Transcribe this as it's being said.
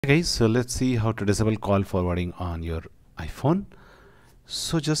Okay guys, so let's see how to disable call forwarding on your iPhone.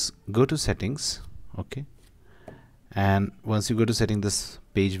 So just go to settings, okay, and once you go to settings, this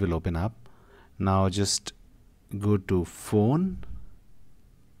page will open up. Now just go to phone,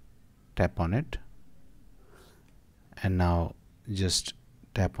 tap on it, and now just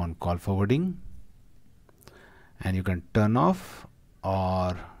tap on call forwarding, and you can turn off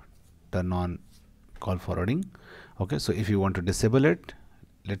or turn on call forwarding. Okay, so if you want to disable it,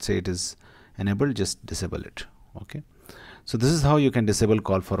 let's say it is enabled, just disable it. Okay, so this is how you can disable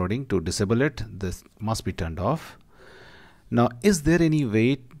call forwarding. To disable it, this must be turned off. Now, is there any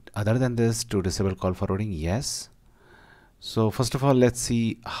way other than this to disable call forwarding? Yes. So first of all, let's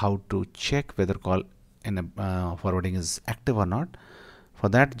see how to check whether call forwarding is active or not. For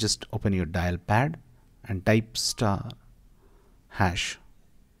that, just open your dial pad and type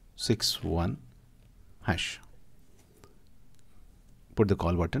 *61#. Put the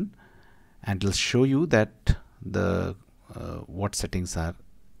call button, and it will show you that the what settings are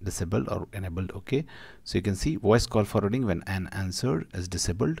disabled or enabled. Okay, so you can see voice call forwarding when unanswered is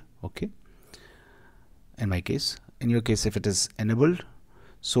disabled. Okay, in my case, in your case, if it is enabled,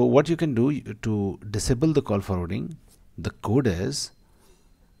 so what you can do to disable the call forwarding, the code is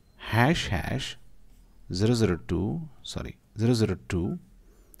 ##002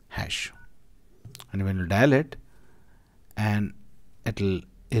 002#, and when you dial it, and it will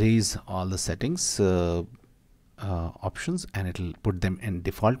erase all the settings options, and it will put them in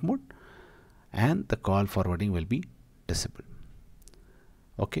default mode, and the call forwarding will be disabled.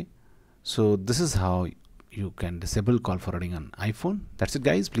 Okay, so this is how you can disable call forwarding on iPhone. That's it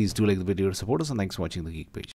guys. Please do like the video, support us, and thanks for watching the Geek Page.